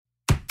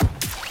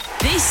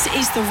This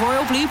is the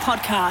Royal Blue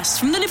Podcast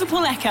from the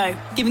Liverpool Echo,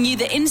 giving you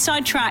the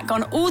inside track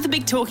on all the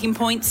big talking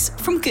points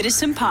from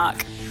Goodison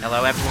Park.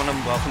 Hello everyone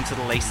and welcome to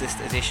the latest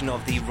edition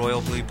of the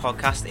Royal Blue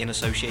Podcast in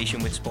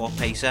association with Sport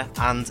Pacer.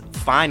 And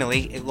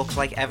finally, it looks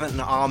like Everton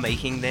are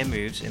making their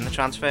moves in the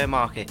transfer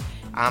market.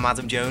 I'm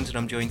Adam Jones and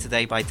I'm joined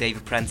today by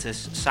David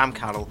Prentice, Sam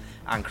Carroll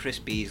and Chris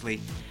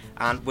Beasley.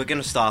 And we're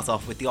going to start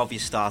off with the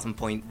obvious starting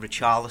point,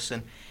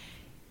 Richarlison.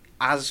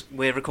 As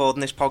we're recording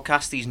this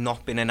podcast, he's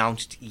not been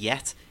announced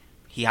yet.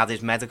 He had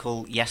his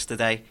medical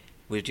yesterday.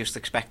 We're just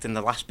expecting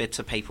the last bits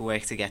of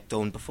paperwork to get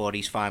done before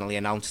he's finally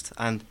announced.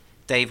 And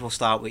Dave, we'll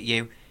start with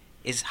you.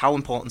 How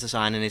important a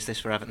signing is this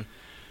for Everton?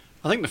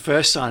 I think the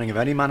first signing of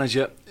any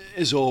manager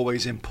is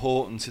always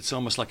important. It's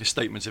almost like a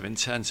statement of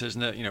intent,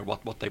 isn't it? You know,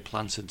 what they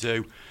plan to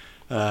do.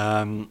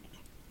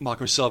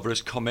 Marco Silva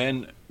has come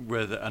in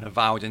with an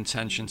avowed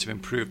intention to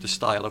improve the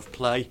style of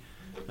play,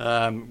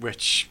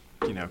 which,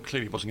 you know,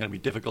 clearly wasn't going to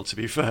be difficult, to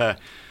be fair.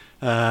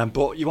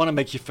 But you want to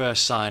make your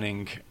first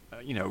signing,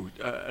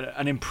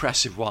 an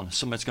impressive one,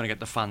 something that's going to get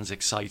the fans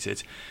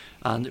excited.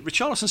 And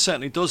Richarlison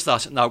certainly does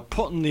that. Now,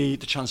 putting the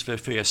transfer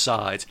fee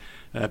aside,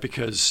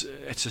 because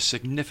it's a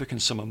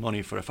significant sum of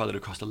money for a fellow who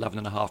cost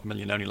 $11.5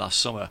 million only last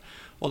summer.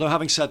 Although,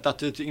 having said that,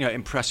 did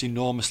impress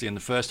enormously in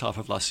the first half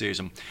of last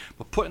season.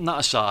 But putting that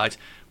aside,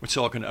 we're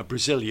talking a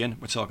Brazilian,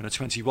 we're talking a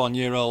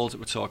 21-year-old,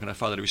 we're talking a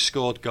fellow who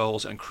scored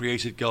goals and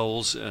created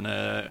goals and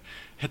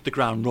hit the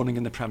ground running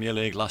in the Premier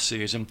League last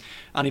season,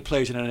 and he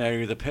plays in an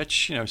area of the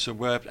pitch, so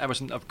where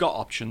Everton have got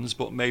options,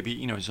 but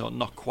maybe sort of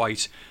not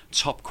quite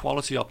top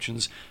quality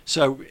options.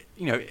 So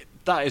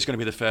that is going to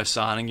be the first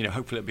signing.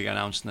 Hopefully it'll be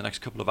announced in the next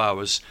couple of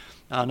hours,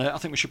 and I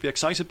think we should be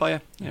excited by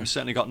it.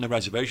 Certainly got no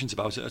reservations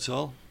about it at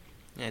all.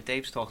 Yeah,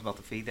 Dave's talked about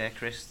the fee there,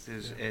 Chris.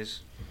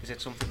 Is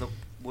it something that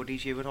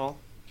worries you at all?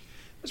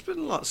 There's been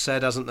a lot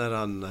said, hasn't there,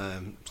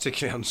 on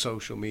particularly on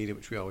social media,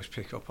 which we always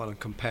pick up on, and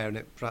comparing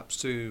it perhaps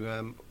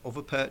to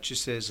other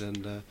purchases,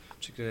 and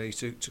particularly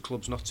to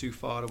clubs not too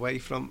far away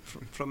from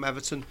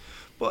Everton.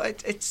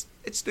 But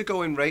it's the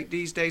going rate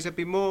these days. I'd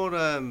be more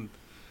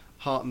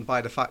heartened by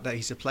the fact that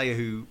he's a player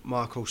who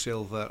Marco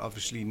Silva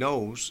obviously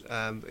knows.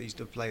 He's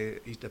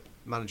the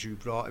manager who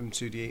brought him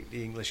to the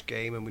English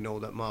game, and we know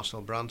that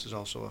Marcel Brandt is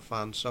also a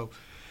fan. So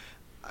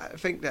I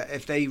think that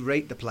if they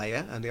rate the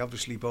player, and they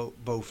obviously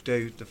both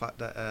do, the fact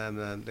that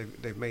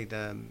they've made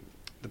the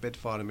bid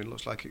for him, it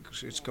looks like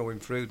it's going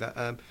through.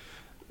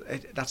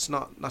 That's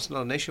not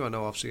an issue. I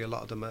know obviously a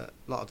lot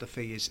of the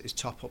fee is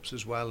top ups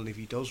as well, and if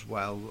he does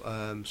well,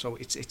 so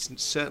it's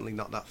certainly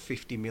not that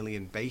 50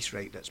 million base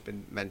rate that's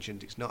been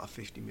mentioned. It's not a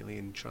 50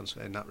 million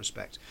transfer in that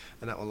respect,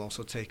 and that will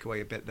also take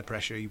away a bit of the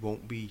pressure. He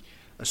won't be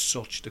as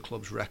such the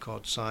club's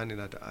record signing,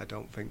 I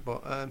don't think.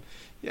 But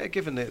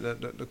given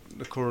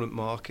the current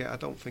market, I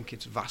don't think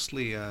it's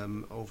vastly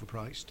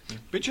overpriced.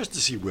 But just to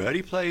see where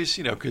he plays,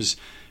 because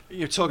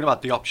you're talking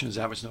about the options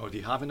Everton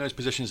already have in those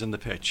positions in the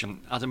pitch,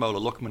 and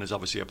Ademola Lookman is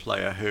obviously a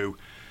player who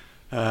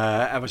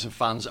Everton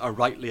fans are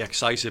rightly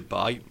excited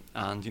by,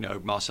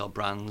 and Marcel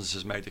Brands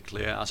has made it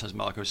clear, as has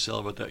Marco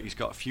Silva, that he's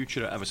got a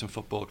future at Everton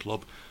Football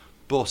Club.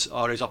 But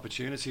are his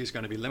opportunities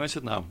going to be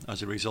limited now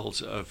as a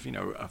result of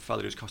a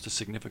fellow who's cost a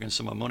significant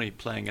sum of money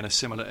playing in a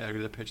similar area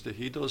of the pitch that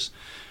he does?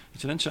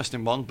 It's an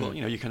interesting one, but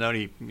you can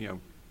only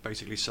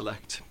basically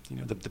select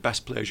the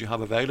best players you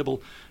have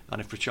available, and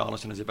if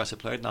Richarlison is a better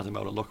player than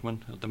Ademola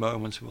Lookman at the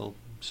moment, well,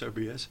 so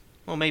be it.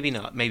 Well, maybe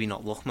not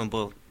Lookman,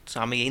 but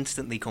Sammy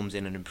instantly comes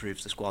in and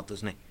improves the squad,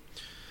 doesn't he?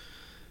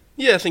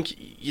 Yeah, I think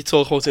you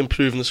talk about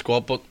improving the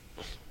squad, but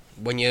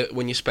when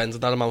you spend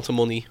that amount of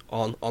money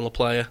on a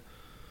player,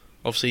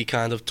 obviously he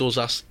kind of does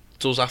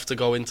have to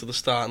go into the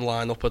starting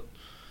lineup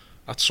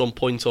at some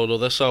point or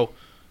other. So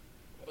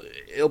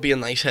it'll be a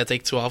nice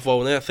headache to have,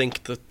 won't it? I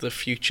think that the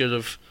future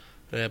of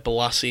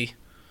Bolasie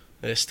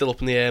still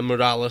up in the air,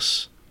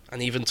 Morales,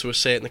 and even to a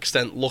certain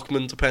extent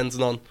Lookman,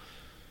 depending on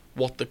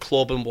what the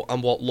club and what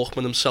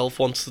Lookman himself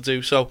wants to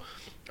do. So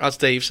as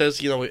Dave says,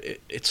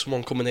 it's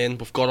someone coming in.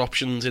 We've got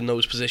options in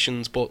those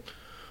positions, but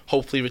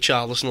hopefully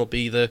Richarlison will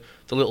be the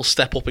little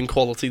step up in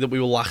quality that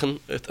we were lacking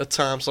at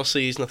times last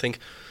season. I think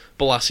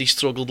Bolasie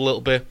struggled a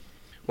little bit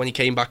when he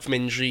came back from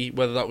injury,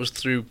 whether that was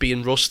through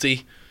being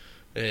rusty,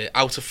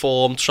 out of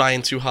form,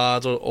 trying too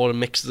hard, or a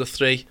mix of the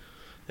three.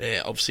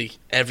 Obviously,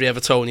 every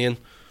Evertonian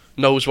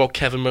knows about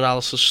Kevin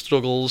Morales'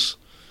 struggles.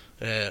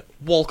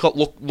 Walcott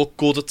looked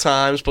good at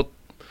times, but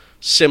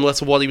similar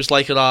to what he was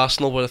like at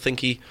Arsenal, where I think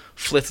he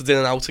flitted in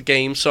and out of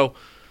games. So,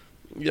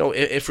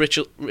 if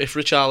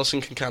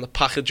Richarlison can kind of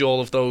package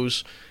all of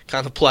those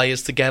kind of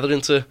players together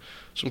into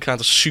some kind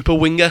of super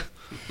winger,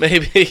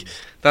 maybe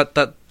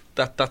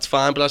that's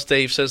fine. But as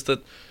Dave says,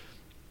 that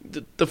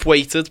they've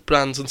waited,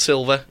 Brands and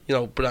Silva.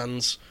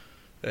 Brands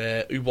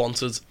who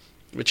wanted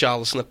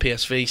Richarlison at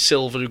PSV,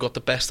 Silva who got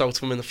the best out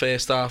of him in the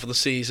first half of the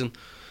season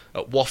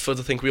at Watford.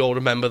 I think we all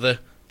remember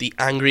the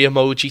angry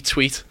emoji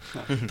tweet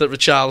that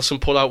Richarlison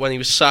put out when he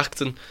was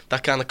sacked, and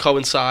that kind of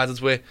coincided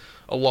with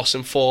a loss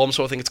in form.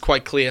 So I think it's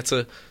quite clear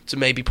to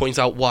maybe point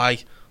out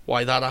why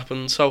that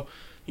happened. So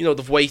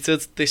they've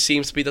waited. This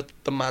seems to be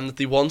the man that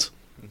they want.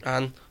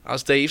 And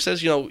as Dave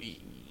says, you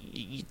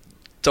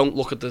don't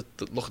look at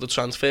the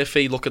transfer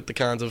fee, look at the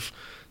kind of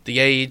the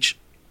age.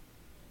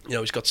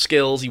 He's got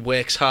skills, he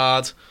works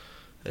hard,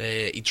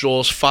 he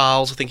draws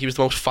fouls. I think he was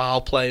the most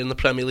foul player in the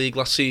Premier League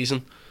last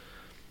season.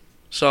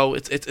 So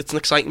it's an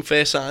exciting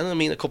first sign. I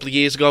mean, a couple of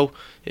years ago,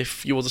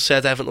 if you would have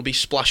said Everton will be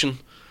splashing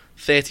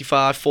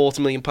 35,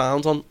 40 million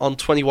pounds on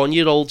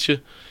 21-year-olds, you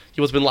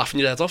would have been laughing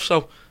your head off.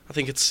 So I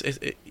think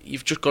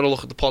you've just got to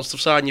look at the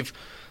positive side. And you've,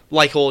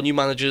 like all new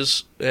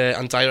managers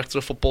and director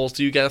of footballs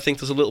do get, I think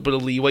there's a little bit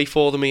of leeway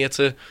for them here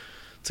to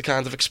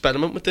kind of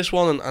experiment with this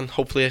one, and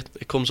hopefully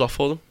it comes off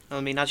for them.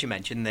 I mean, as you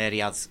mentioned there, he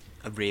had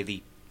a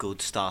really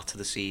good start to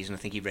the season. I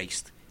think he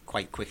raced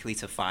quite quickly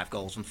to 5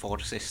 goals and 4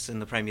 assists in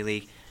the Premier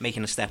League,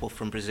 making a step up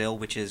from Brazil,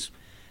 which is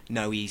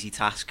no easy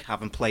task,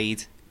 having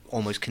played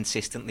almost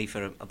consistently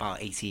for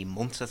about 18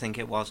 months, I think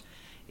it was.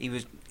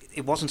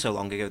 It wasn't so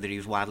long ago that he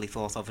was widely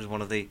thought of as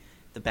one of the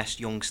best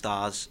young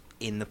stars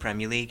in the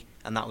Premier League,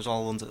 and that was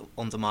all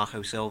under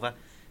Marco Silva.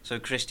 So,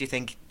 Chris, do you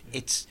think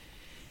it's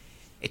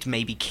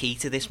maybe key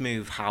to this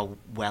move how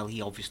well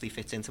he obviously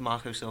fits into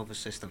Marco Silva's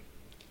system?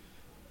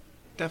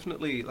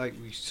 Definitely, like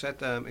we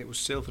said, it was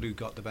Silva who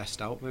got the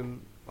best out of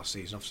him last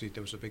season. Obviously,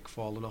 there was a big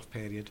falling off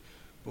period,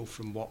 both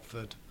from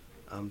Watford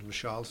and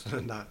Richarlison,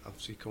 and that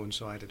obviously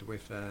coincided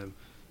with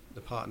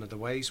the parting of the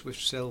ways with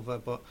Silva.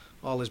 But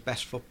all his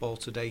best football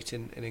to date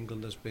in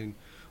England has been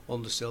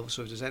under Silva.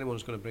 So if there's anyone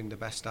who's going to bring the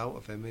best out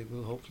of him, it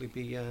will hopefully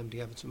be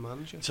the Everton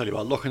manager. Tell you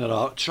what, looking at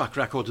our track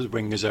record of the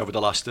wingers over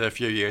the last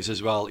few years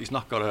as well, he's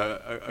not got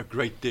a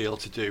great deal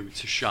to do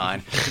to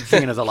shine.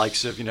 Thinking of the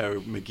likes of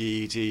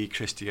McGeady,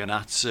 Christian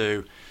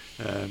Atsu,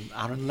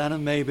 Aaron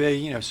Lennon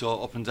maybe, sort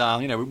of up and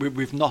down.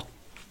 We've not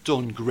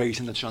done great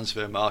in the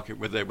transfer market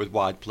with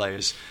wide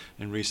players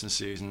in recent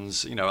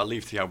seasons. I'll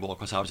leave Theo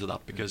Walcott out of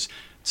that because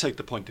take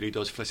the point that he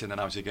does flit in and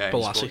out of games.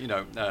 Balassi.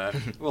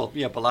 But,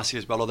 Balassi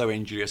as well, although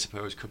injury I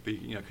suppose could be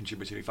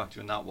contributory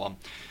factor in that one.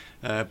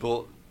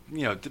 But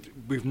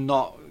we've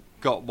not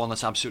got one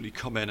that's absolutely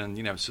come in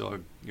and sort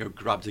of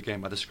grabbed a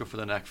game by the scruff of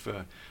the neck for.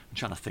 I'm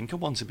trying to think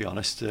of one, to be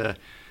honest.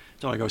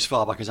 Don't want to go as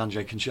far back as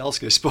Andrei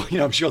Kanchelskis, but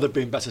I'm sure they've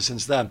been better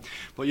since then.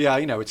 But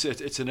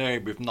it's an area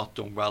we've not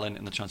done well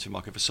in the transfer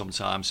market for some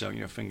time. So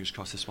fingers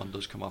crossed this one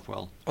does come off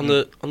well. On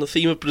the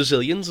theme of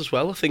Brazilians as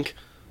well, I think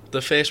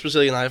the first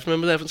Brazilian I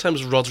remember every time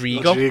was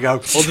Rodrigo. Or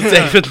the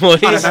David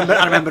Moyes.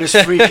 I remember his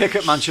free kick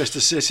at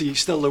Manchester City.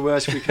 Still the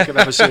worst free kick I've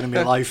ever seen in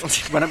my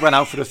life. When it went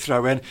out for a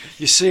throw in,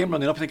 you see him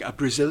running up and think a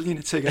Brazilian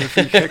taking a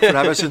free kick for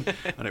Everton,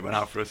 and it went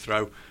out for a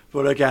throw.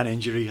 But again,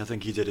 injury. I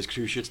think he did his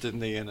cruise shits,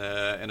 didn't he, in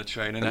a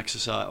training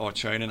exercise or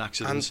training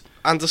accident. And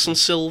Anderson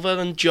Silva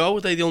and Joe,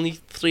 are they the only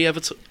 3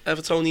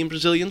 Evertonian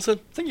Brazilians then?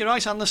 I think you're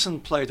right. Anderson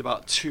played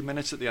about 2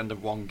 minutes at the end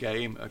of one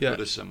game at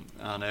Goodison,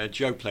 and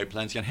Joe played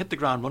plenty and hit the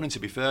ground running. To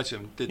be fair to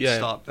him, did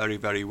start very,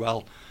 very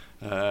well,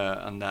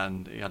 and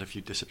then he had a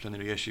few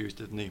disciplinary issues,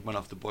 didn't he? Went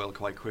off the boil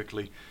quite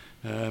quickly.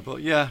 But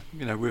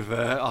with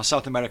our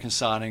South American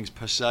signings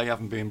per se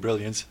haven't been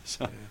brilliant.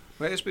 So. Yeah.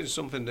 Well, it's been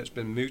something that's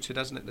been mooted,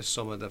 hasn't it, this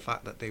summer, the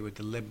fact that they were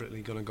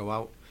deliberately going to go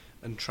out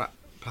and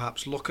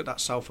perhaps look at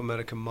that South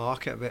American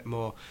market a bit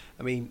more.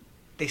 I mean,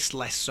 this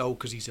less so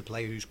because he's a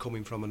player who's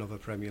coming from another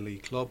Premier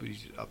League club.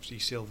 Obviously,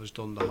 Silva's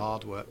done the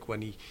hard work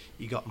when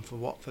he got him for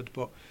Watford,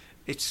 but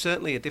it's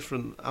certainly a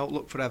different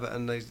outlook for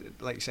Everton. There's,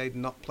 like you say,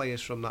 not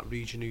players from that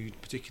region who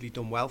particularly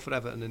done well for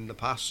Everton in the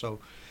past, so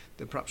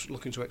they're perhaps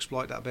looking to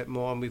exploit that a bit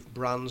more. And with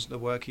Brands, the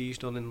work he's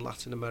done in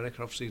Latin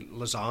America, obviously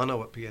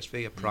Lozano at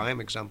PSV, a prime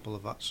example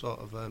of that sort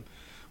of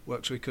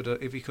work. So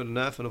if he could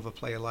unearth another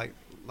player like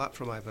that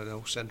from either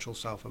Central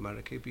South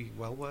America, it'd be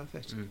well worth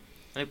it. And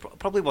it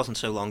probably wasn't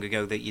so long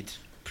ago that you'd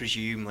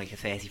presume like a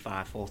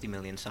 35-40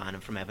 million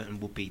signing from Everton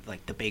would be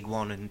like the big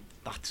one and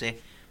that's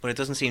it. But it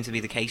doesn't seem to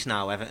be the case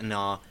now. Everton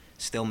are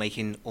still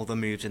making other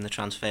moves in the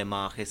transfer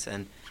market,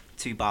 and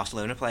 2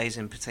 Barcelona players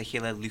in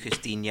particular, Lucas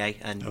Digne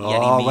and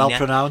Yerry Mina. Well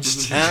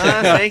pronounced.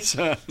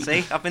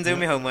 See, I've been doing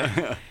my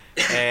homework.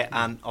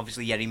 And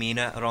obviously Yerry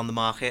Mina are on the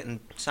market. And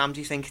Sam, do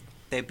you think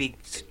they'd be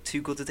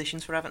 2 good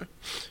additions for Everton?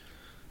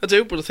 I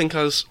do, but I think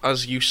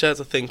as you said,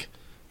 I think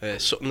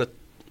something that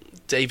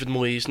David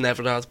Moyes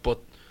never had, but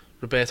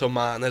Roberto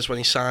Martinez when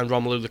he signed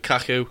Romelu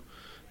Lukaku,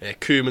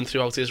 Koeman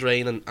throughout his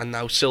reign, and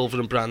now Silva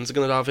and Brands are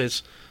going to have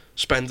his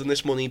spending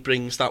this money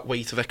brings that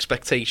weight of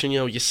expectation.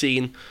 You're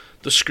seeing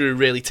the screw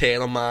really turn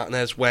on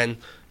Martinez when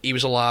he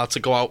was allowed to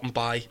go out and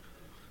buy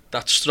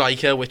that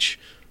striker, which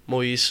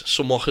Moyes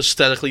somewhat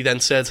hysterically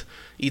then said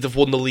he'd have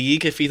won the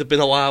league if he'd have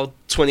been allowed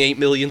 28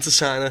 million to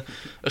sign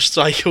a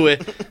striker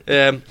with.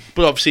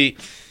 But obviously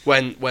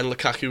when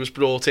Lukaku was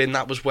brought in,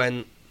 that was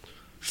when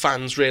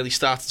fans really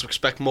started to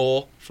expect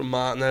more from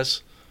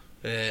Martinez.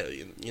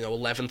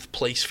 11th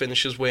place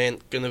finishers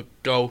weren't going to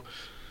go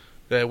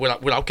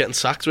without getting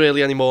sacked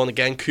really anymore. And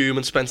again,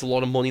 Koeman spent a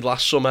lot of money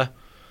last summer,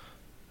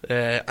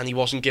 and he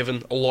wasn't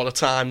given a lot of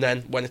time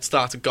then when it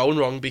started going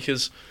wrong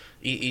because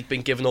he'd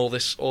been given all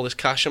this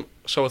cash.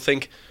 So I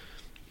think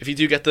if you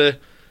do get the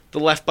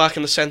left back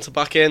and the centre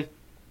back in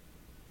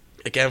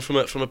again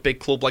from a big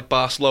club like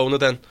Barcelona,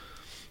 then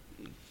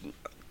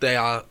they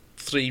are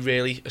 3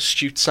 really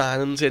astute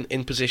signings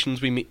in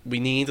positions we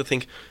need. I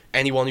think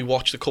anyone who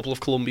watched a couple of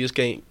Colombia's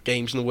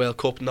games in the World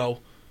Cup know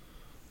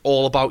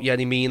all about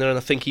Yerry Mina, and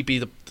I think he'd be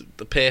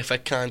the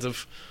perfect kind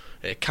of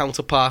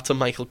counterpart to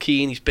Michael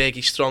Keane. He's big,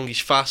 he's strong, he's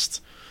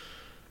fast.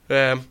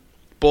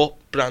 But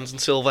Brandon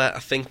Silva, I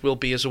think, will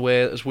be as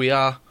aware as we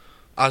are,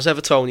 as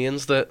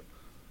Evertonians, that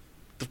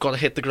they've got to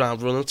hit the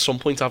ground running at some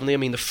point, haven't they? I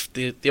mean,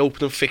 the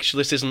opening fixture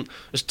list isn't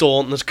as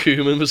daunting as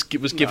Koeman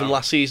was given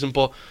last season,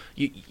 but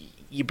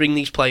you bring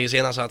these players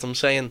in, as Adam's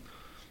saying,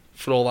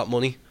 for all that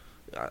money.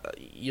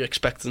 You're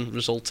expecting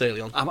results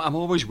early on. I'm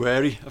always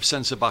wary of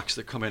centre backs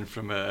that come in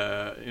from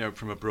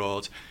from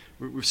abroad.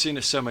 We've seen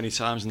it so many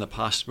times in the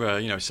past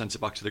where centre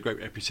backs with a great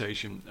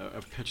reputation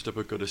have pitched up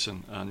at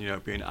Goodison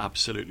and been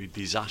absolutely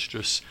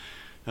disastrous.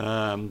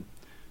 I'm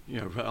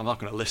not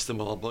going to list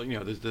them all, but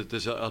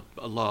there's a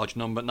large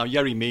number. Now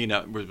Yerry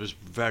Mina was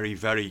very,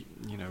 very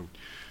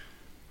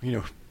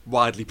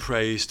widely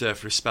praised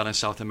for his spell in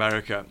South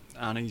America,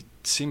 and he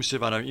seems to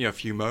have had a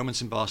few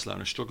moments in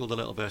Barcelona, struggled a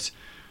little bit.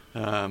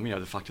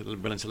 The fact that they're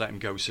willing to let him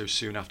go so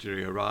soon after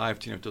he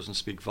arrived, doesn't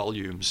speak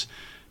volumes.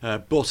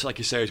 But like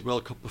you say, his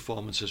World Cup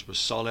performances were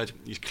solid.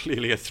 He's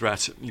clearly a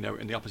threat,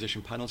 in the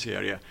opposition penalty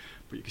area.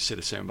 But you can say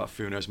the same about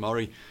Funes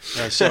Mori.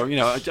 So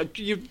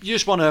you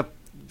just want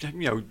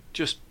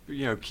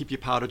to, keep your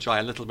powder dry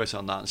a little bit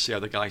on that and see how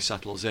the guy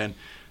settles in.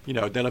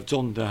 They'll have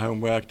done the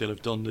homework, they'll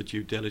have done the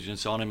due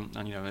diligence on him,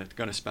 and they're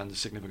going to spend a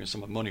significant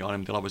sum of money on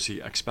him. They'll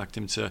obviously expect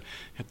him to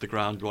hit the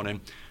ground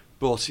running.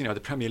 But the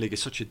Premier League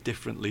is such a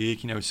different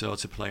league,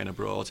 to playing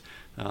abroad,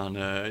 and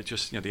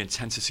the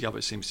intensity of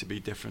it seems to be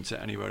different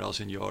to anywhere else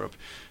in Europe.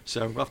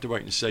 So we'll have to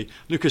wait and see.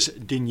 Lucas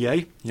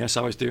Digne, yes,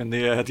 I was doing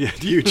the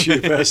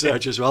YouTube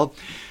search as well.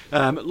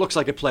 Looks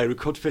like a player who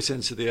could fit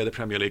into the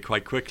Premier League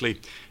quite quickly.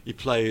 He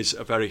plays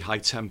a very high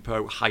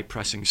tempo, high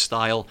pressing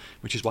style,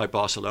 which is why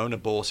Barcelona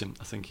bought him.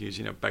 I think he's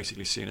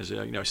basically seen as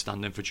a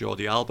stand-in for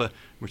Jordi Alba,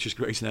 which is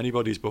great in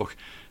anybody's book.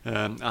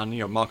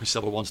 And Marco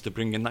Silva wants to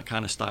bring in that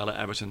kind of style at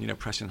Everton,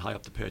 pressing high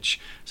up the pitch.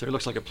 So he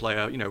looks like a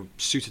player,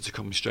 suited to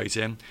come straight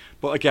in.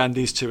 But again,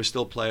 these two are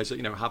still players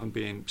that haven't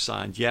been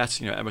signed yet.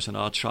 Everton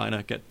are trying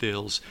to get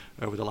deals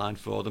over the line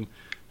for them.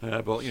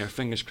 But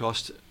fingers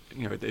crossed,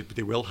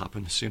 they will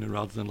happen sooner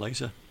rather than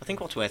later. I think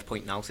what's worth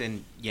pointing out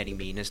in Yerry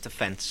Mina's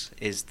defence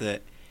is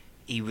that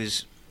he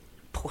was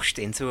pushed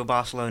into a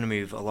Barcelona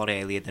move a lot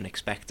earlier than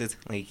expected.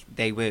 Like,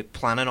 they were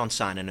planning on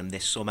signing him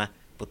this summer,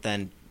 but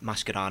then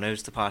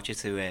Mascherano's departure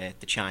to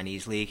the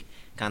Chinese league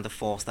kind of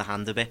forced the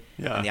hand a bit,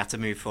 and they had to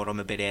move for him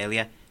a bit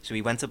earlier. So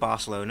he went to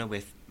Barcelona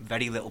with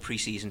very little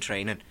pre-season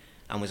training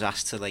and was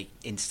asked to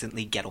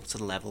instantly get up to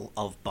the level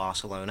of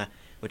Barcelona,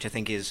 which I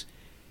think is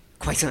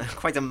quite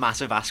a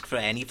massive ask for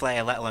any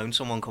player, let alone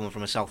someone coming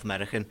from a South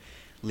American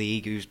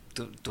league who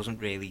doesn't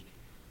really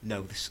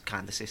know this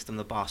kind of system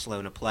that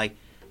Barcelona play.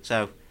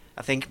 So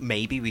I think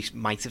maybe we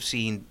might have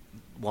seen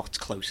what's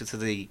closer to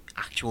the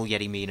actual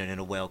Yerry Mina in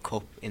the World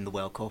Cup.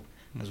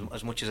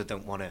 As much as I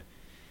don't want to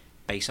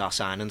base our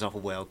signings off a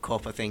World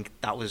Cup, I think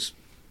that was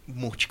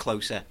much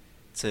closer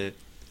to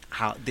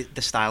how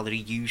the style that he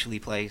usually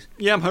plays.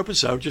 Yeah, I'm hoping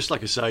so. Just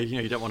like I say,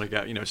 you don't want to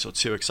get sort of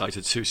too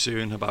excited too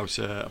soon about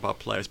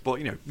players,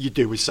 but you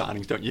do with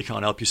signings, don't you? You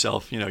can't help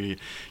yourself. You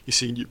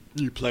see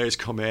new players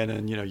come in,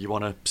 and you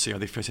want to see how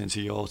they fit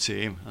into your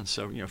team, and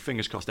so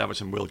fingers crossed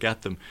Everton will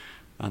get them,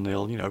 and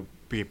they'll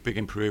be big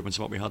improvements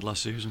on what we had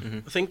last season. Mm-hmm.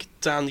 I think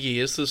down the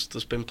years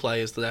there's been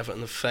players that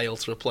Everton have failed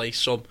to replace,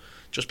 some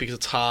just because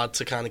it's hard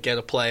to kind of get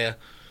a player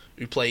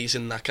who plays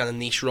in that kind of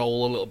niche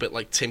role, a little bit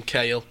like Tim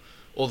Cahill.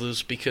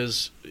 Others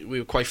because we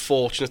were quite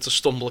fortunate to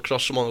stumble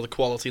across someone of the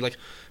quality like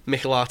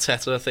Mikel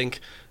Arteta. I think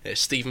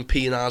Stephen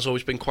Pienaar's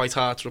always been quite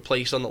hard to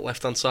replace on that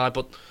left hand side,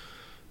 but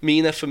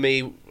Mina, for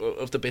me,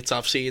 of the bits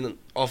I've seen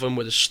of him,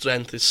 with his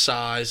strength, his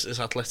size,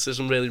 his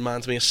athleticism, really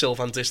reminds me of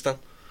Sylvain Distin.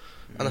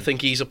 And I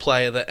think he's a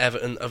player that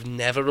Everton have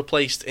never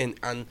replaced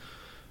and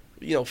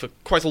for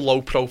quite a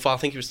low profile. I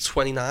think he was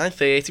 29,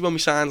 30 when we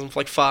signed him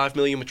for like 5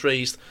 million, which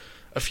raised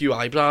a few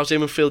eyebrows.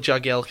 Him and Phil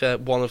Jagielka,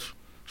 one of,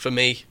 for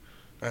me,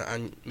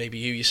 and maybe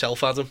you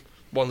yourself, Adam,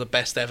 one of the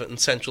best Everton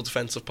central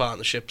defensive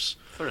partnerships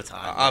for a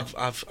time.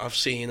 I've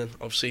seen, and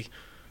obviously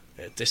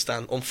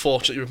Distin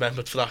unfortunately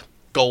remembered for that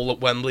goal at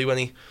Wembley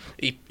when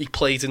he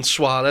played in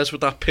Suarez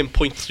with that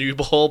pinpoint through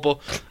ball.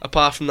 But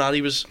apart from that,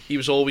 he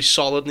was always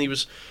solid,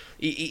 and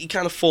he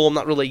kind of formed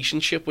that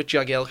relationship with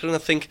Jagielka. And I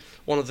think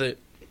one of the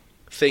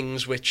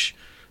things which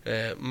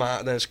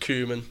Martinez,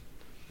 Koeman,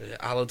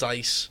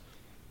 Allardyce,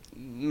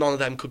 none of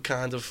them could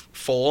kind of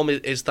form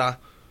is that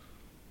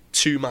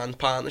two-man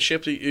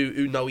partnership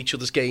who know each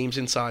other's games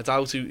inside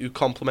out, who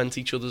complement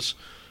each other's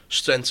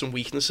strengths and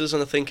weaknesses.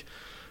 And I think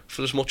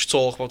for as much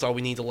talk about how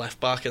we need a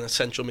left-back and a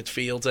central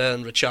midfielder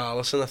and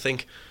Richarlison, I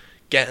think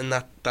getting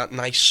that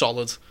nice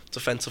solid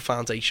defensive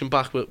foundation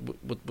back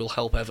will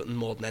help Everton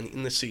more than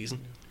anything this season.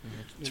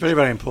 It's very,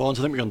 very important.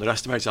 I think we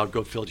underestimate how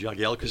good Phil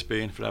Jagielka's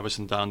been for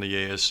Everton down the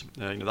years.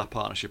 That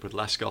partnership with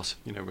Lescott,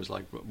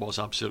 was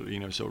absolutely,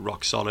 sort of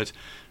rock solid,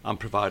 and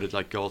provided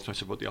goal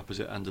threats about the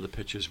opposite end of the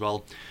pitch as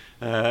well.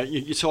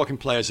 You're talking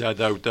players there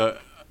though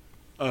that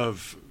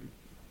have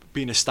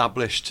been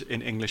established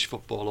in English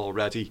football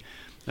already.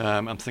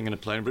 I'm thinking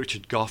of playing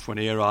Richard Gough when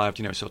he arrived,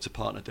 to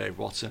partner Dave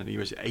Watson, and he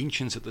was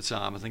ancient at the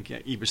time. I think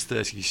he was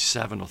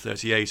 37 or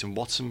 38 and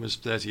Watson was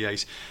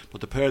 38,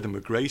 but the pair of them were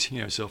great,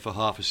 so for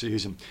half a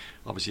season.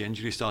 Obviously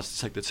injury started to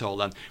take the toll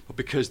then, but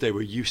because they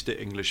were used to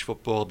English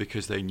football,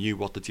 because they knew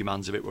what the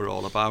demands of it were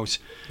all about.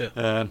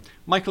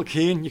 Michael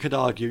Keane, you could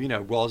argue,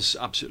 was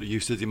absolutely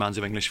used to the demands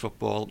of English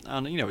football,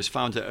 and has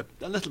found it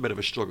a little bit of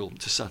a struggle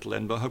to settle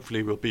in, but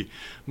hopefully will be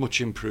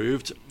much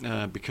improved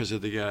because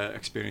of the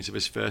experience of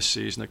his first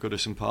season at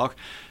Goodison Park.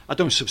 I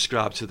don't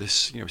subscribe to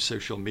this,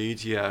 social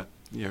media,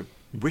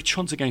 witch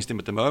hunt against him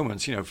at the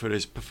moment. For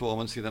his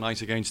performance the other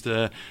night against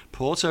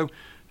Porto,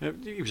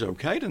 he was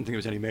okay. I didn't think there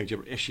was any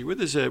major issue with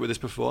his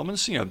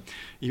performance.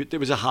 There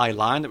was a high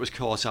line that was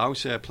caught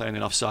out playing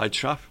an offside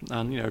trap,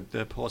 and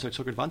the Porto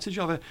took advantage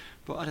of it.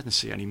 But I didn't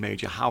see any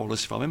major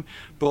howlers from him.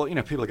 But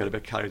people get a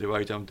bit carried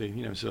away, don't they?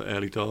 So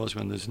early doors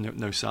when there's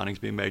no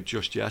signings being made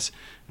just yet,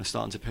 and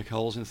starting to pick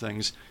holes in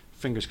things.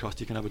 Fingers crossed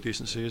he can have a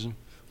decent season.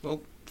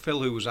 Well,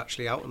 Phil, who was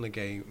actually out in the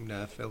game,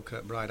 Phil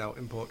Kirkbride out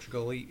in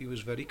Portugal, he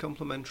was very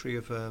complimentary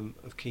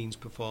of Keane's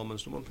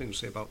performance. The one thing to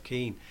say about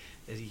Keane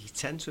is he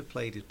tends to have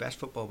played his best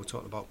football, we're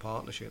talking about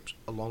partnerships,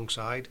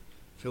 alongside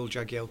Phil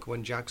Jagielka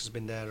when Jags has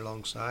been there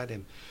alongside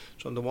him.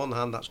 So on the one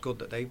hand, that's good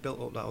that they've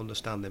built up that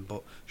understanding,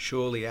 but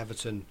surely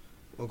Everton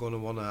are going to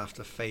want to have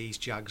to phase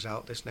Jags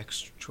out this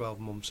next 12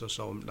 months or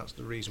so, and that's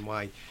the reason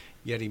why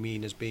Yerry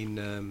Mina has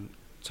been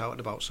touted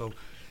about. So you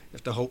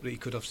have to hope that he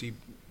could obviously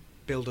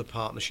build a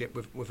partnership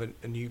with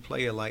a new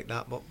player like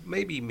that, but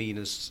maybe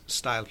Mina's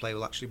style play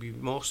will actually be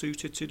more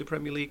suited to the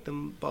Premier League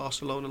than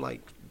Barcelona,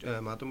 like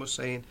Adam was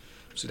saying.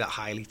 So that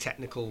highly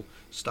technical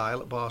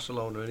style at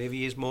Barcelona, and if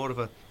he is more of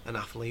an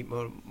athlete,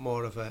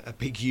 more of a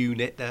big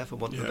unit there, for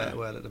want of a better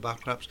word, at the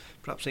back,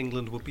 perhaps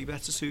England would be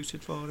better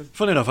suited for him.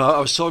 Funny enough, I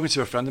was talking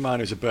to a friend of mine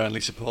who's a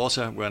Burnley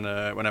supporter when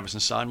Everton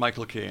signed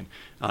Michael Keane,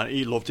 and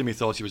he loved him. He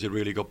thought he was a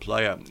really good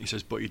player. He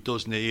says, but he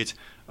does need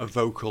a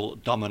vocal,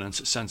 dominant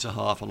centre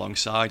half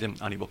alongside him,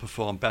 and he will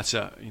perform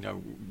better,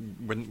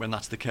 when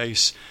that's the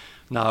case.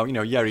 Now,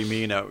 Yerry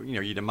Mina,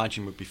 you'd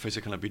imagine would be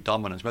physical and be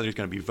dominant. Whether he's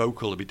going to be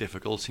vocal would be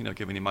difficult,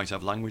 given he might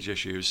have language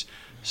issues.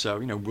 So,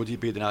 would he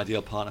be an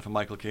ideal partner for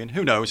Michael Keane?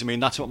 Who knows? I mean,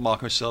 that's what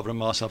Marco Silva and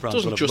Marcel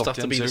Brands would have looked into. Doesn't just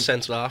have to be the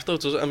centre half, though,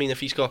 does it? I mean, if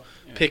he's got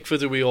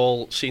Pickford, who we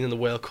all seen in the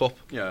World Cup,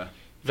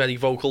 very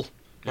vocal,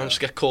 managed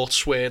to get caught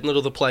swearing at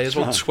other players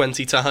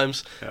 20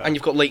 times, and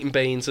you've got Leighton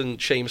Baines and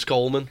Seamus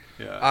Coleman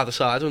either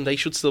side, and they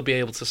should still be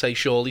able to say,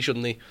 surely,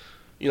 shouldn't they?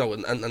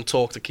 And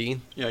talk to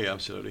Keane. Yeah,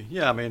 absolutely.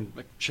 Yeah, I mean,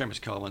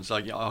 Seamus Coleman's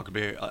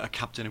arguably a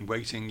captain in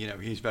waiting.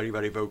 He's very,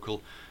 very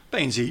vocal.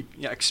 Bainesy,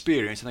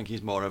 experienced. I think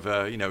he's more of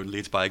a,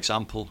 leads by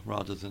example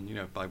rather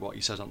than, by what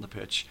he says on the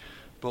pitch.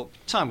 But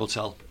time will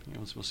tell.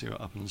 We'll see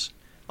what happens.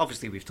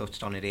 Obviously, we've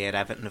touched on it here.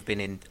 Everton have been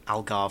in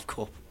Algarve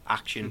Cup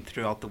action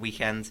throughout the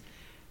weekend.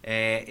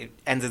 It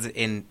ended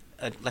in,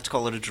 let's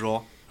call it a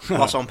draw,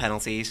 loss on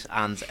penalties,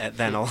 and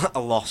then a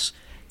loss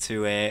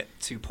to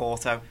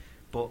Porto.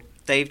 But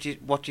Dave,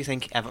 what do you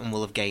think Everton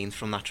will have gained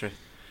from that trip?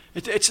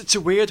 It's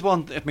a weird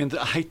one. I mean,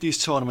 I hate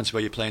these tournaments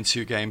where you're playing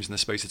two games in the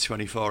space of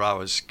 24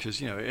 hours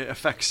because, it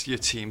affects your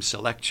team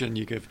selection.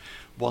 You give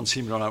one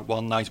team run out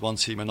one night, one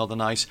team another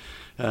night.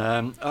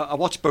 I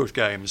watched both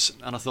games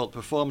and I thought the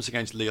performance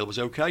against Lille was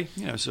okay.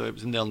 So it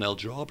was a 0-0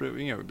 draw, but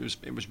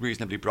it was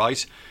reasonably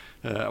bright.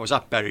 I was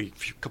at Bury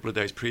a couple of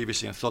days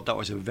previously and thought that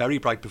was a very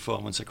bright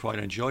performance. I quite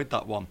enjoyed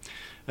that one.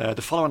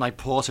 The following night,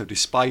 Porto,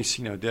 despite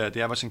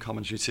the Everton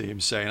commentary team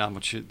saying how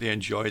much they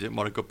enjoyed it and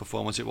what a good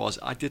performance it was,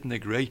 I didn't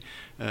agree.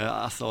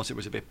 I thought it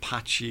was a bit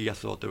patchy. I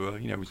thought there were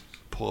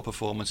poor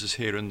performances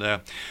here and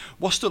there.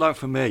 What stood out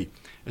for me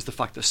is the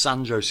fact that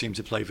Sandro seemed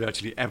to play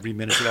virtually every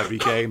minute of every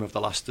game of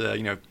the last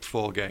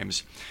 4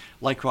 games.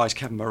 Likewise,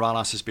 Kevin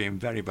Morales has been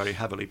very, very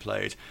heavily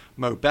played.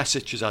 Mo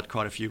Besic has had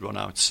quite a few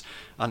run-outs.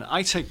 And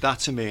I take that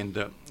to mean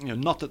that,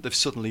 not that they've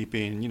suddenly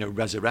been,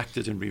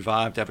 resurrected and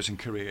revived Everton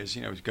careers,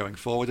 going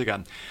forward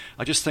again.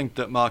 I just think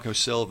that Marco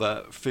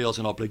Silva feels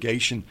an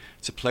obligation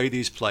to play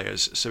these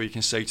players so he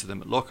can say to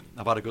them, look,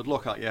 I've had a good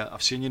look at you,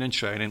 I've seen you in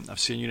training,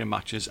 I've seen you in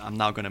matches, I'm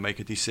now going to make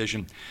a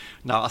decision.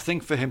 Now, I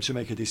think for him to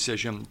make a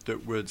decision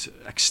that would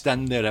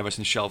extend their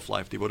Everton shelf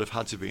life, they would have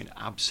had to be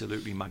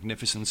absolutely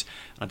magnificent,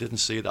 and I didn't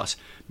see that.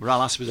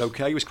 Morales was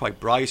okay, he was quite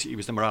bright, he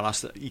was the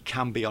Morales that he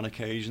can be on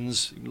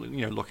occasions,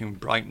 looking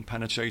bright and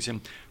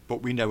penetrating,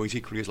 but we know he's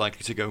equally as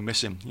likely to go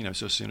missing,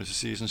 so as soon as the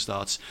season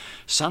starts.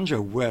 Sandro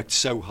worked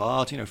so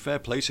hard, fair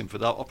play to him for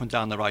that, up and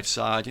down the right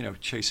side,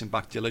 chasing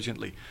back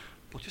diligently,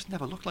 but just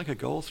never looked like a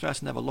goal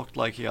threat, never looked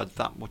like he had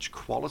that much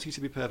quality, to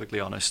be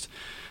perfectly honest.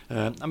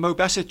 And Mo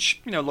Besic,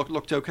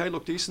 looked okay,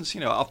 looked decent,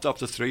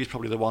 after 3 is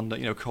probably the one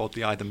that, caught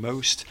the eye the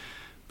most.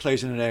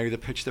 plays in an area of the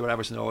pitch that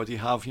Everton already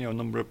have, a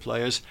number of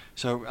players.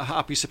 So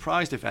I'd be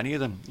surprised if any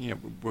of them,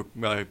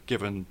 were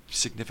given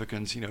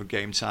significant,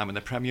 game time in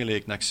the Premier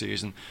League next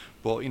season.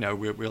 But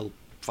we'll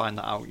find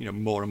that out,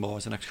 more and more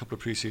as the next couple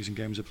of pre-season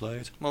games are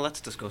played. Well, let's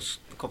discuss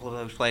a couple of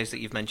those players that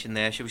you've mentioned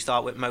there. Should we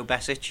start with Mo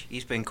Besic?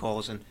 He's been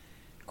causing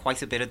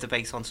quite a bit of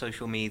debate on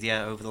social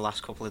media over the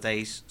last couple of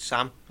days.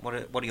 Sam, what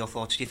are your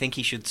thoughts? Do you think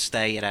he should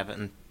stay at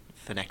Everton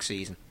for next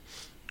season?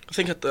 I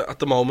think at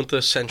the moment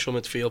the central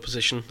midfield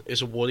position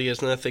is a worry,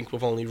 isn't it? I think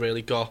we've only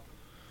really got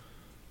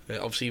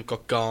obviously you've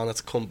got Garner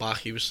to come back.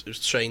 He was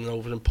training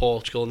over in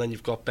Portugal, and then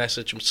you've got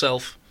Besic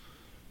himself,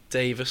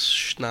 Davis,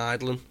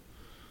 Schneiderlin,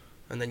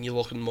 and then you're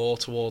looking more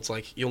towards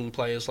like young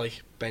players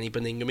like Benny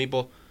Beningame.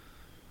 But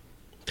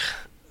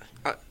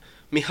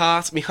my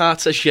heart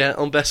says yeah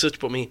on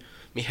Besic, but my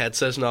head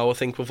says no. I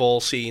think we've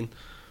all seen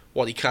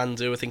what he can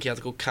do. I think he had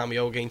a good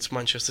cameo against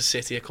Manchester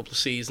City a couple of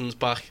seasons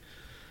back.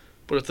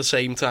 But at the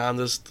same time,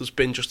 there's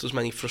been just as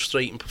many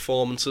frustrating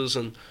performances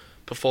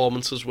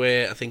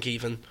where I think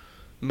even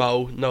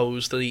Mo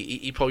knows that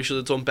he probably should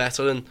have done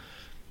better and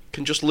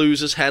can just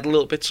lose his head a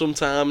little bit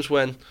sometimes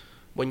when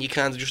you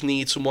kind of just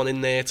need someone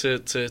in there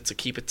to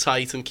keep it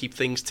tight and keep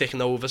things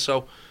ticking over.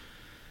 So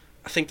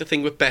I think the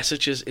thing with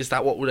Besic is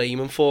that what we're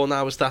aiming for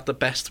now? Is that the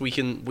best we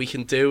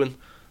can do? And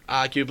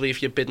arguably,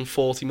 if you're bidding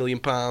 £40 million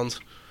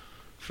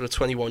for a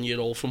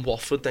 21-year-old from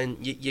Watford, then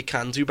you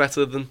can do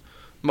better than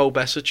Mo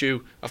Besic,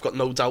 who I've got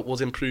no doubt would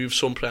improve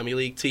some Premier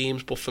League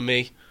teams, but for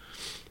me,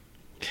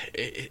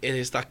 it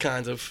is that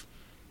kind of...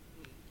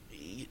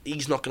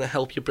 He's not going to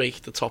help you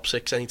break the top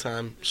six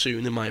anytime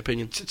soon, in my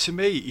opinion. To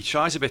me, he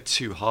tries a bit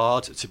too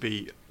hard to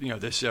be,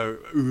 this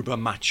uber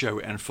macho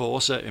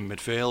enforcer in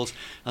midfield,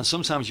 and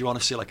sometimes you want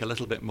to see like a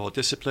little bit more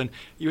discipline.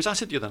 He was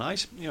at it the other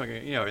night, in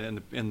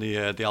the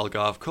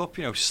Algarve Cup,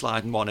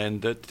 sliding one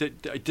in that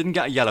didn't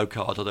get a yellow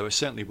card, although it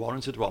certainly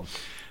warranted one.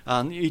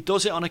 And he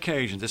does it on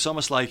occasions. It's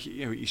almost like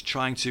he's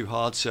trying too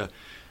hard to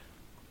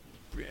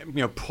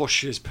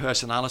push his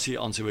personality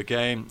onto a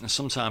game, and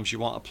sometimes you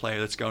want a player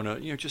that's going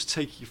to just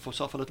take your foot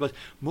off a little bit.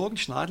 Morgan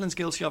Schneiderlin's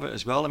guilty of it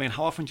as well. I mean,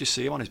 how often do you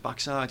see him on his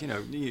backside?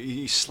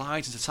 He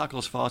slides into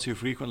tackles far too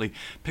frequently,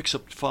 picks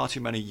up far too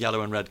many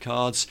yellow and red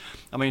cards.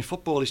 I mean,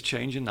 football is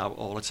changing now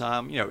all the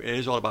time. It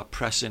is all about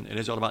pressing, it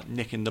is all about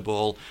nicking the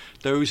ball.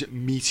 Those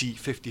meaty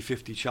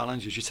 50-50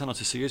 challenges, you tend not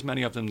to see as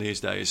many of them these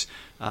days,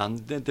 and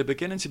they're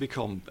beginning to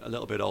become a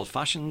little bit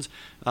old-fashioned,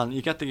 and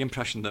you get the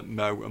impression that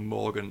Mo and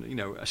Morgan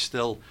are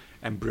still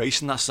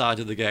embracing that side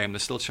of the game. They're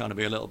still trying to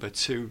be a little bit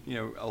too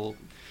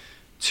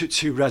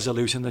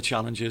resolute in the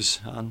challenges,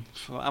 and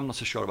I'm not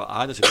so sure about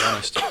either, to be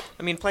honest.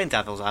 I mean, playing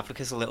devil's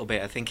advocate a little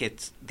bit, I think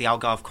the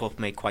Algarve Cup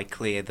made quite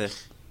clear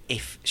that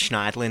if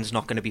Schneiderlin's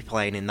not going to be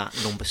playing in that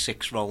number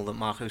 6 role that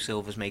Marco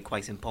Silva's made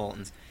quite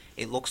important,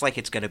 it looks like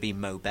it's going to be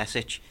Mo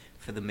Besic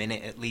for the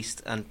minute at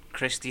least. And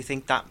Chris, do you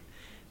think that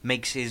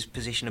makes his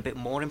position a bit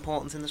more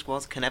important in the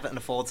squad? Can Everton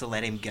afford to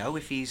let him go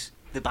if he's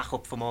the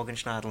backup for Morgan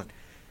Schneiderlin?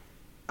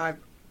 I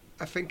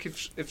think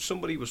if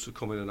somebody was to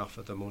come in and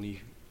offer the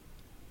money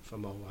for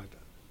Mo,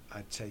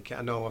 I'd take it.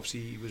 I know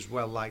obviously he was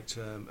well liked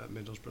at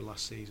Middlesbrough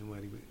last season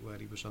where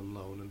he was on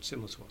loan, and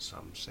similar to what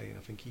Sam's saying,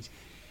 I think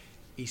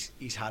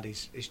he's had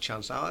his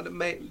chance. Now,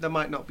 there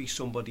might not be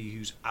somebody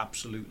who's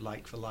absolute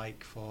like for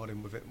like for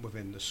him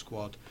within the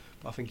squad,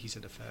 but I think he's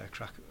had a fair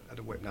crack at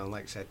a whip now. And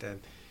like I said,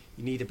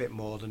 you need a bit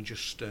more than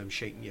just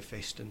shaking your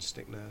fist and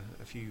sticking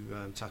a few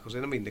tackles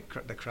in. I mean,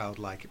 the crowd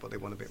like it, but they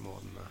want a bit more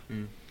than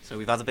that. So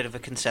we've had a bit of a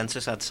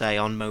consensus, I'd say,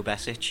 on Mo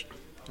Besic.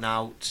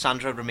 Now,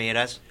 Sandro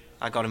Ramirez,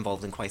 I got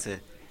involved in quite a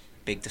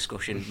big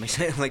discussion,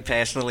 like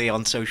personally,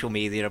 on social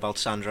media about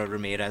Sandro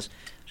Ramirez.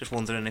 Just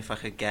wondering if I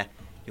could get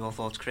your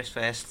thoughts, Chris,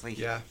 first. Like,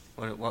 yeah.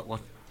 What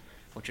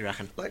do you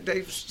reckon? Like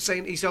Dave's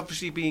saying, he's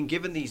obviously being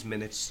given these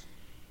minutes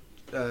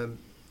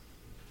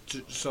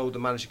so the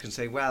manager can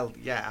say, well,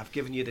 yeah, I've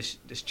given you this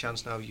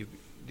chance now,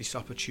 this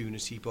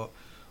opportunity, but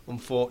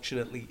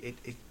unfortunately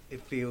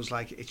it feels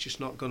like it's just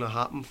not going to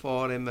happen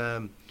for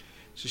him.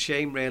 It's a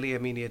shame, really. I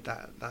mean, he had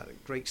that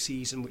great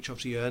season, which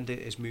obviously earned it,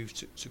 his move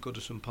to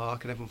Goodison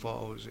Park, and everyone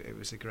thought it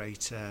was a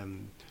great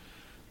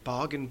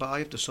bargain buy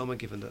of the summer,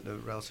 given that the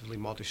relatively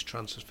modest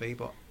transfer fee,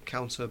 but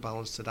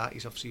counterbalance to that,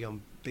 he's obviously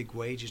on big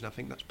wages, and I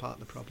think that's part of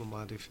the problem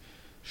why they've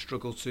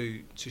struggled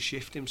to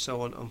shift him.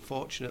 So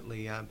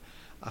unfortunately,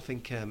 I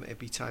think it'd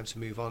be time to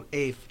move on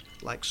if,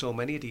 like so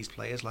many of these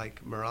players,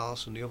 like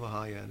Morales and the other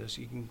high earners,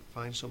 you can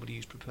find somebody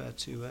who's prepared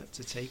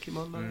to take him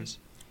on those.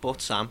 But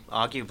Sam,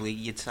 arguably,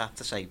 you'd have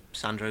to say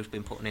Sandro's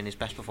been putting in his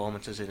best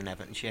performances in an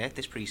Everton shirt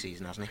this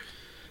pre-season, hasn't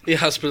he? He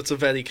has, but it's a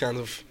very kind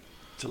of...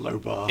 It's a low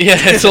bar. Yeah,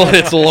 it's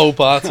a low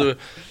bar. I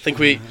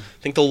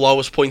think the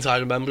lowest point I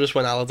remember is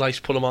when Allardyce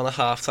put him on at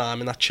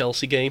half-time in that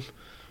Chelsea game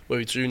where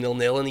he drew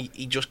 0-0, and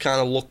he just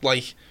kind of looked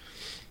like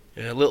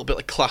a little bit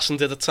like Klassen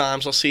did at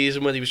times last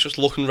season, where he was just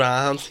looking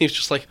round. He was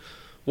just like,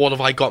 what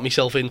have I got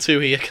myself into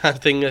here, kind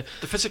of thing. The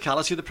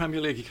physicality of the Premier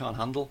League he can't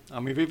handle,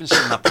 and we've even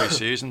seen that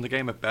pre-season. The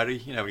game at Bury,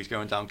 he's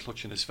going down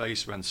clutching his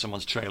face when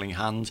someone's trailing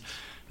hand,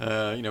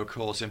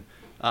 caught him.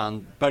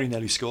 and very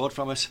nearly scored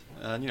from it.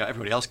 And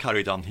everybody else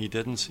carried on, he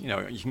didn't.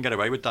 You can get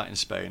away with that in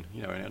Spain.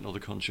 In other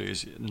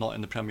countries, not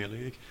in the Premier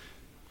League.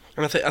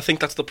 And I think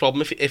that's the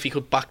problem. If he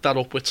could back that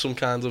up with some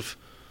kind of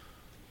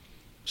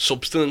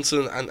substance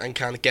and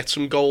kind of get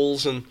some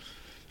goals and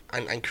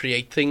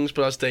create things,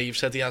 but as Dave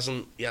said, he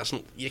hasn't.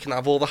 You can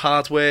have all the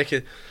hard work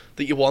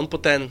that you want,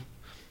 but then,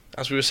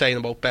 as we were saying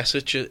about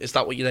Besic, is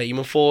that what you're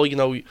aiming for?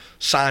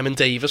 Simon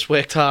Davis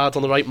worked hard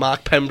on the right,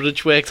 Mark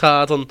Pembridge worked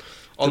hard on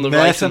the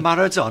right. And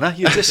Maradona,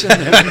 you're dissing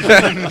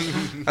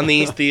him. And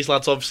these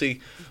lads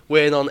obviously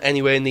weren't on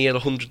anywhere near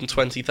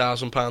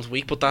 £120,000 a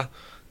week, but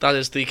that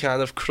is the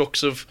kind of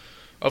crux of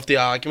the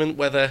argument,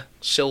 whether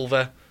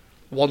Silva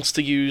wants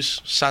to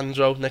use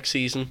Sandro next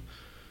season.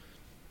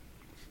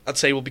 I'd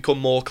say will become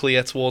more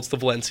clear towards the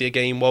Valencia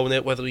game, won't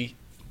it? Whether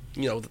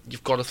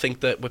you've got to think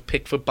that with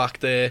Pickford back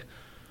there,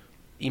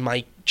 he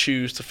might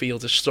choose to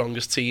field his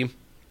strongest team.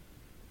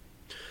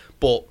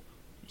 But,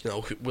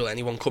 will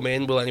anyone come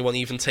in? Will anyone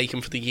even take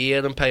him for the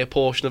year and pay a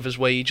portion of his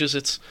wages?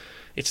 It's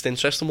an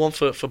interesting one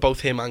for both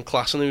him and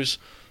Klaassen, whose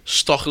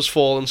stock has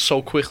fallen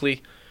so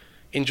quickly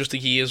in just a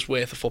year's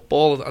worth of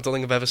football. I don't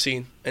think I've ever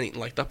seen anything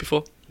like that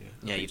before.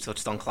 Yeah, you've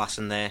touched on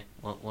Klaassen there.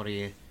 What are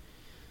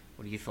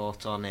your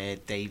thoughts on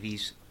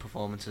Davies'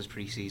 performances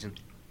pre-season?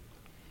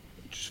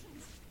 Just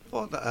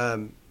thought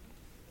that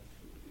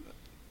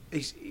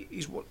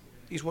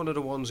he's one of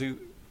the ones who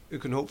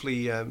can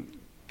hopefully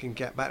can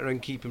get better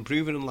and keep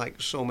improving,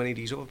 unlike so many of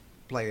these other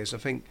players. I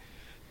think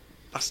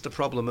that's the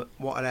problem.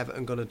 What are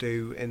Everton going to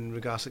do in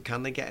regards to,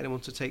 can they get anyone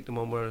to take them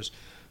on? Whereas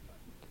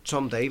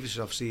Tom Davies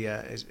obviously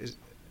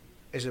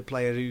is a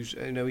player who's,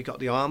 he got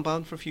the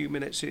armband for a few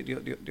minutes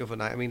the other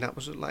night. I mean, that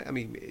was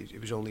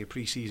it was only a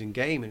pre-season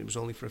game and it was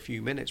only for a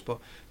few minutes, but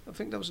I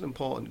think that was an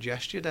important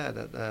gesture there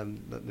that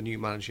the new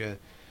manager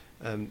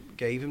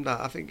gave him.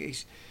 That I think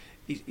he's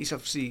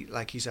obviously,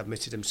 like he's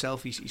admitted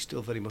himself, he's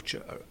still very much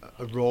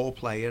a raw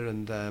player,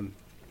 and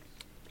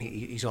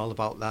he's all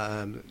about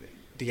that,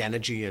 the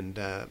energy and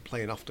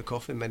playing off the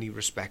cuff in many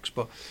respects.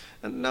 But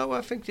no,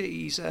 I think that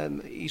he's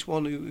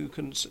one who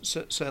can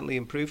certainly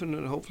improve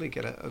and hopefully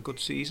get a good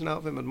season out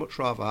of him. I'd much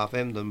rather have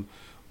him than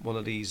one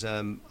of these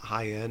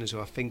high earners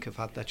who I think have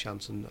had their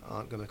chance and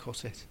aren't going to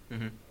cut it.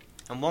 Mm-hmm.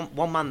 And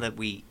one man that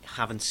we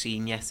haven't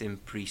seen yet in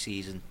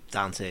pre-season,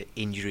 down to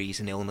injuries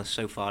and illness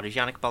so far, is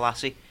Yannick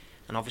Bolasie.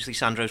 And obviously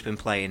Sandro's been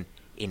playing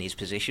in his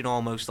position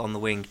almost on the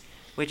wing.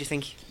 Where do you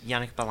think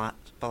Yannick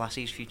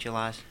Bolasie's future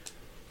lies?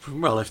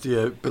 Well, if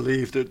you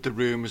believe the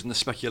rumours and the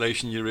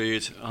speculation you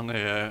read on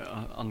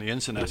the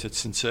internet,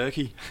 it's in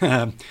Turkey.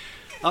 I'm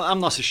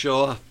not so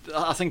sure.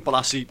 I think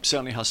Bolasie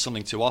certainly has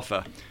something to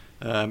offer.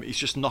 He's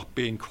just not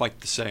been quite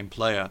the same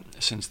player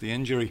since the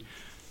injury.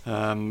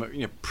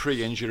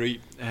 Pre-injury,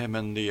 him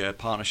and the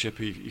partnership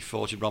he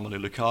forged with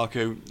Romelu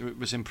Lukaku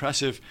was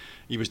impressive.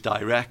 He was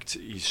direct,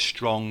 he's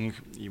strong,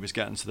 he was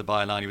getting to the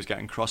byline, he was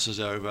getting crosses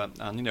over,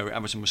 and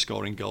Everton was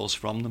scoring goals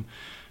from them.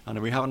 And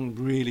we haven't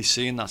really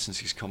seen that since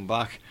he's come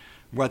back.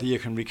 Whether you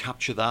can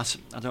recapture that,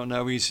 I don't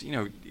know. He's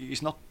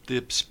not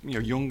the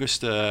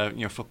youngest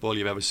footballer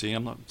you've ever seen.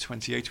 I'm not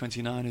 28,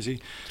 29, is he?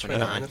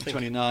 29, I think.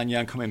 29, yeah,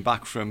 and coming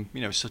back from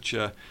such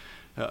a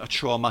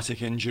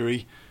traumatic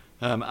injury.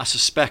 I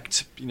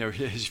suspect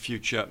his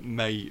future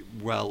may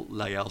well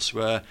lay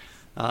elsewhere.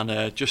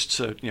 And just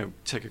to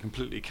take a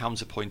completely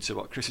counterpoint to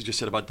what Chris has just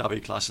said about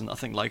Davy Klaassen, I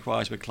think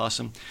likewise with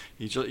Klaassen,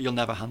 he'll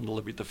never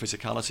handle the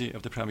physicality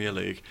of the Premier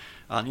League.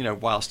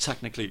 And whilst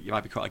technically he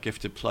might be quite a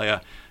gifted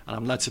player, and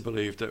I'm led to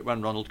believe that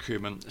when Ronald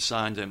Koeman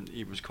signed him,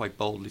 he was quite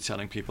boldly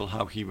telling people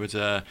how he would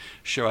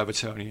show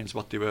Evertonians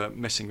what they were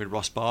missing with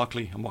Ross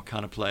Barkley and what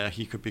kind of player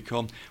he could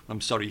become.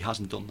 I'm sorry, he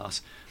hasn't done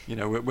that.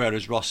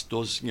 Whereas Ross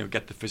does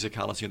get the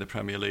physicality of the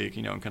Premier League,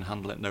 and can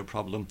handle it no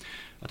problem.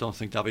 I don't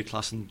think Davy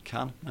Klaassen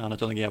can, and I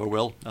don't think he ever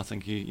will. I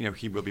think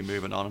he will be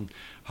moving on, and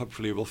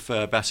hopefully will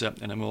fare better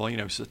in a more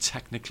sort of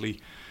technically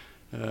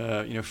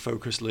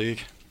focused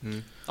league.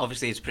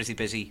 Obviously, it's a pretty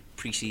busy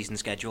pre-season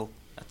schedule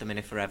at the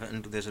minute for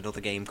Everton. There's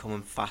another game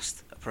coming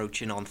fast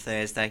approaching on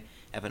Thursday.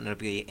 Everton will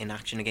be in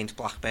action against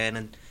Blackburn.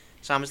 And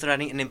Sam, is there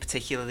anything in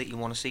particular that you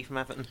want to see from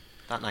Everton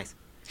that night?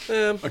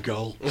 A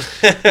goal.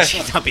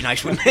 That'd be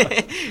nice, wouldn't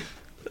it?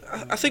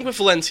 I think with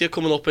Valencia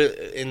coming up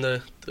in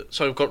the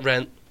sorry, we've got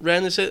Rennes,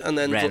 is it? And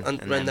then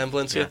then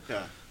Valencia.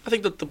 Yeah. I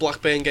think that the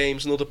Blackburn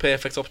game's another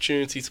perfect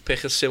opportunity to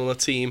pick a similar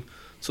team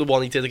to the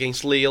one he did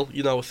against Lille.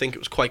 I think it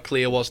was quite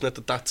clear, wasn't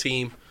it, that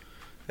team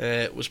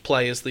was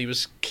players that he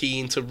was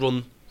keen to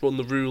run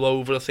the rule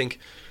over. I think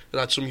it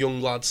had some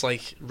young lads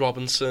like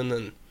Robinson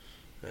and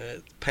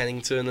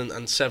Pennington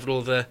and several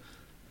other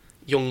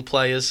young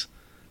players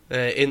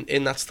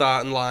in that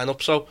starting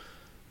lineup. So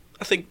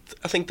I think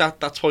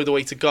that's probably the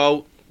way to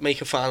go. Make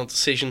a final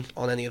decision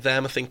on any of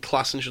them. I think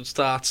Klaassen should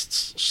start,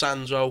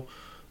 Sandro,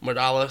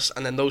 Morales,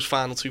 and then those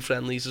final two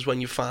friendlies is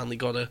when you finally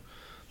got to,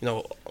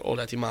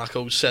 already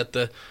Marco said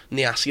that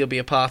Niasse will be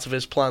a part of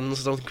his plans.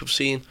 I don't think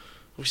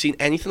we've seen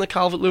anything of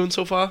Calvert-Lewin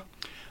so far.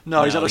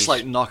 No, he's had a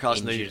slight knock,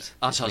 hasn't he? Injured.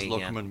 As has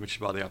Lookman, which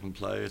is why they haven't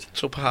played.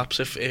 So perhaps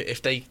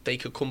if they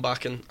could come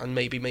back and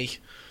maybe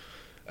make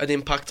an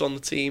impact on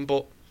the team.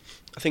 But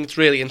I think it's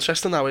really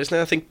interesting now, isn't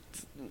it? I think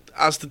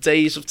as the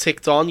days have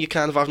ticked on, you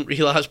kind of haven't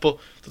realised, but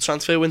the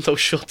transfer window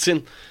shuts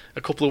in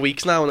a couple of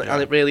weeks now,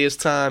 and it really is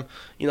time.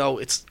 You know,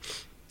 it's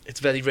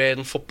very rare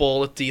in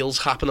football that deals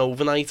happen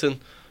overnight, and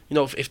you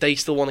know, if they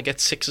still want to get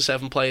 6 or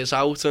 7 players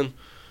out and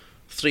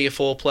 3 or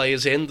 4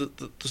 players in,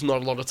 there's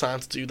not a lot of time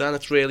to do that. And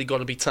it's really got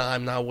to be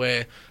time now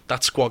where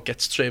that squad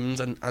gets trimmed,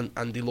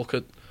 and they look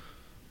at,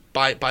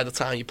 by the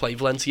time you play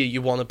Valencia,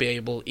 you want to be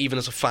able, even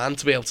as a fan,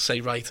 to be able to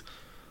say, right,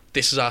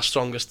 this is our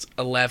strongest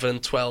 11,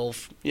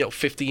 12,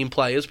 15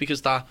 players,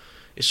 because that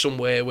is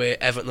somewhere where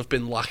Everton have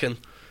been lacking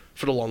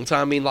for a long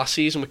time. I mean, last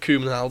season with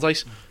Koeman and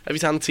Allardyce, every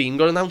time the team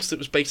got announced, it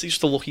was basically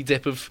just a lucky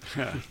dip of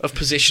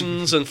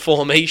positions and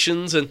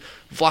formations, and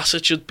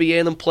Vlasic would be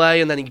in and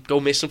play, and then he'd go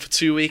missing for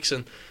 2 weeks,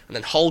 and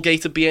then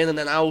Holgate would be in and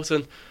then out,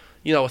 and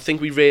I think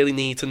we really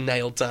need to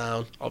nail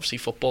down. Obviously,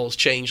 football's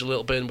changed a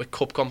little bit with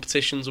cup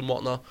competitions and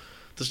whatnot.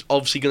 There's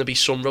obviously going to be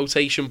some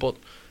rotation, but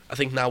I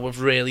think now we've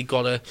really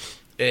got to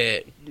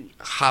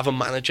have a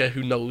manager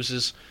who knows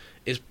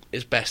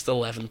his best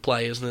 11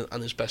 players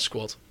and his best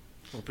squad.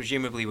 Well,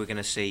 presumably we're going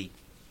to see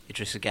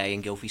Idrissa Gueye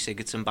and Gylfi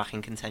Sigurdsson back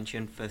in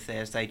contention for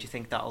Thursday. Do you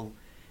think that'll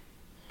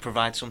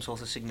provide some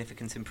sort of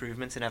significant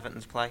improvement in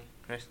Everton's play,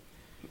 Chris?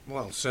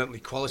 Well, certainly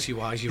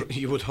quality-wise,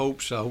 you would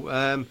hope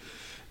so.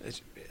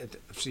 It's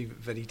obviously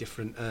very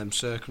different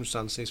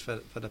circumstances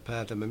for the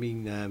pair of them. I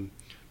mean,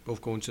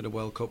 both going to the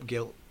World Cup.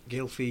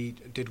 Gylfi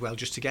did well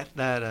just to get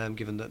there,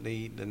 given that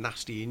the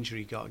nasty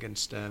injury he got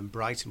against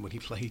Brighton when he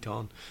played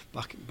on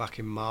back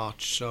in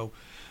March. So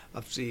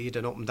obviously he had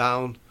an up and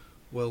down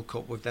World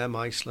Cup with them.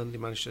 Iceland, he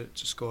managed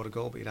to score a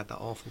goal, but he had that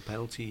awful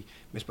penalty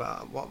miss.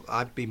 But what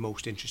I'd be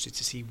most interested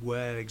to see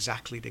where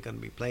exactly they're going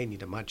to be playing.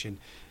 You'd imagine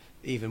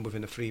even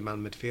within a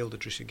 3-man midfield,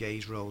 Idrissa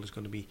Gueye's role is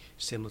going to be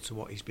similar to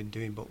what he's been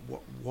doing. But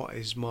what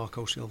is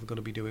Marco Silva going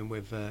to be doing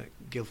with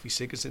Gylfi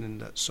Sigurdsson? And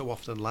that so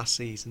often last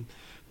season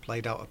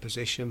played out of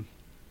position,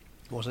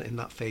 wasn't in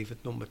that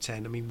favoured number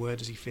 10. I mean, where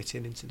does he fit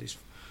into this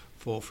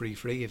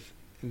 4-3-3 if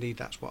indeed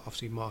that's what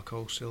obviously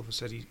Marco Silva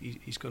said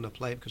he's going to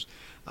play? Because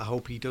I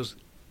hope he does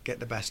get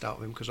the best out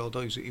of him, because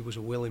although he was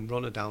a willing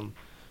runner down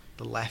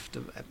the left,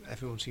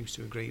 everyone seems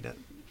to agree that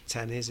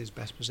 10 is his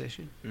best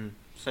position.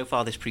 So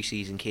far this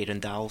pre-season,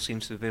 Kieran Dowell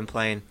seems to have been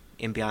playing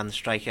in behind the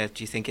striker.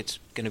 Do you think it's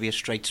going to be a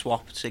straight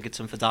swap,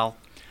 Sigurdsson for Dowell?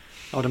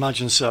 I would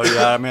imagine so,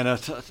 yeah. I mean, I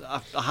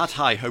had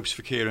high hopes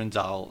for Kieran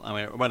Dowell. I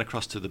mean, I went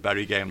across to the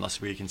Bury game last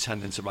week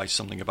intending to write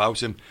something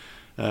about him,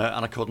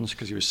 and I couldn't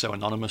because he was so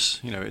anonymous.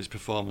 His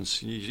performance,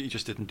 he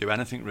just didn't do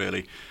anything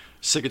really.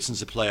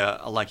 Sigurdsson's a player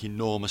I like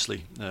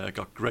enormously,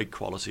 got great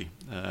quality,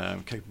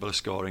 capable of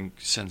scoring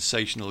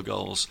sensational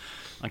goals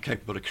and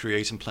capable of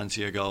creating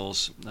plenty of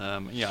goals.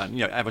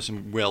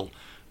 Everton will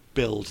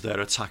build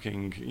their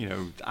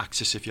attacking,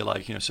 axis, if you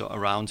like, sort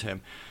of around him.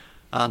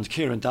 And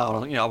Kieran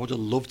Dowell, I would have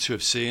loved to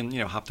have seen,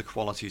 have the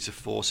quality to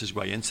force his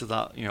way into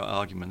that,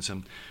 argument.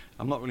 And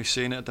I'm not really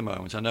seeing it at the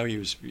moment. I know he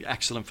was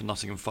excellent for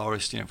Nottingham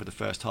Forest, for the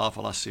first half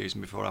of last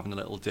season before having a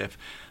little dip.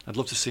 I'd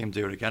love to see him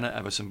do it again at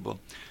Everton, but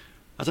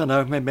I don't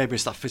know. Maybe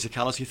it's that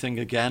physicality thing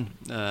again.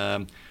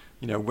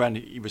 When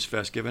he was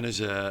first given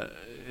his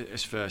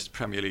first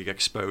Premier League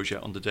exposure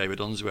under David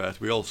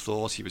Unsworth, we all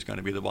thought he was going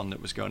to be the one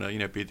that was going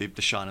to, be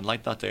the shining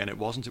light that day, and it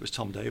wasn't. It was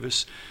Tom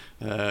Davies,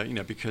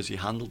 because he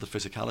handled the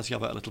physicality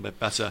of it a little bit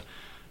better.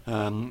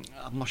 I'm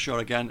not sure,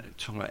 again,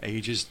 talking about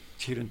ages,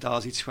 Kieran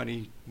Dowell,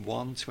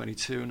 21,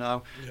 22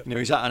 now. Yep.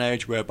 He's at an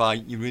age whereby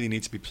you really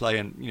need to be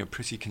playing,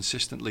 pretty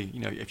consistently,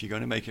 if you're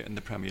going to make it in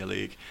the Premier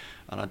League.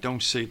 And I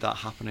don't see that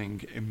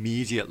happening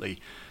immediately.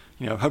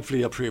 Hopefully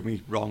he'll prove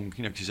me wrong,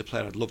 because he's a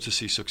player I'd love to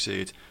see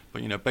succeed.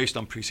 But, based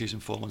on pre-season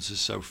performances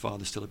so far,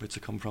 there's still a bit to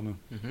come from him.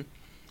 Mm-hmm.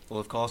 Well,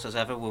 of course, as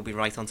ever, we'll be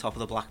right on top of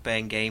the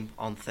Blackburn game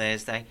on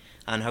Thursday,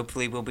 and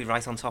hopefully we'll be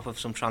right on top of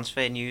some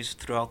transfer news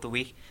throughout the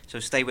week. So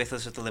stay with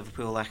us at the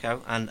Liverpool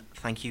Echo, and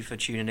thank you for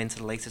tuning in to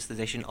the latest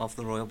edition of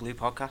the Royal Blue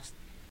Podcast.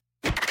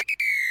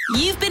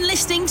 You've been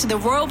listening to the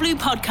Royal Blue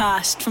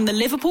Podcast from the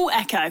Liverpool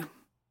Echo.